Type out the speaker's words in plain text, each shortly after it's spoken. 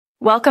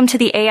Welcome to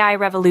the AI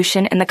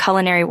revolution in the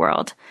culinary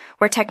world,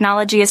 where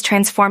technology is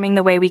transforming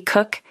the way we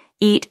cook,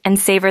 eat, and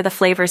savor the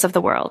flavors of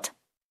the world.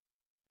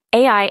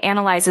 AI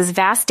analyzes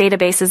vast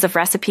databases of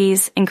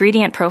recipes,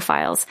 ingredient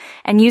profiles,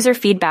 and user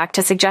feedback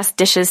to suggest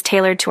dishes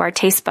tailored to our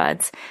taste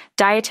buds,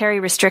 dietary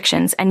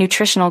restrictions, and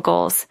nutritional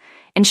goals,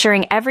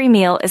 ensuring every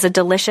meal is a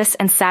delicious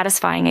and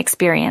satisfying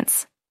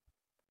experience.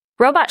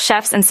 Robot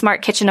chefs and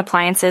smart kitchen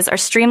appliances are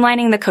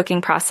streamlining the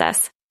cooking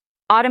process,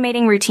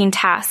 automating routine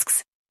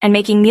tasks, and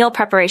making meal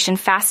preparation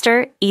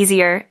faster,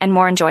 easier, and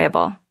more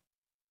enjoyable.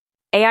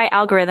 AI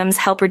algorithms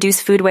help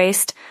reduce food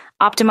waste,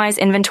 optimize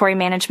inventory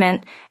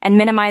management, and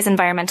minimize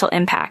environmental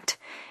impact,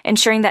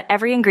 ensuring that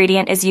every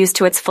ingredient is used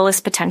to its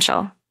fullest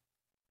potential.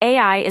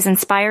 AI is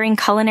inspiring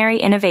culinary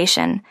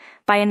innovation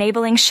by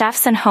enabling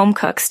chefs and home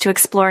cooks to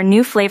explore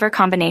new flavor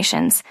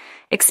combinations,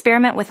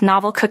 experiment with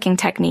novel cooking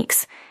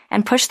techniques,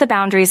 and push the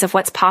boundaries of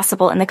what's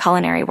possible in the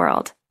culinary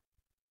world.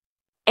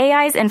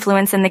 AI's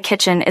influence in the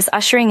kitchen is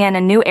ushering in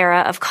a new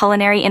era of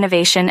culinary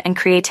innovation and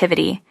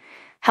creativity,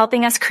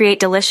 helping us create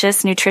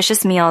delicious,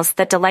 nutritious meals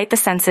that delight the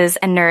senses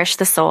and nourish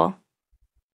the soul.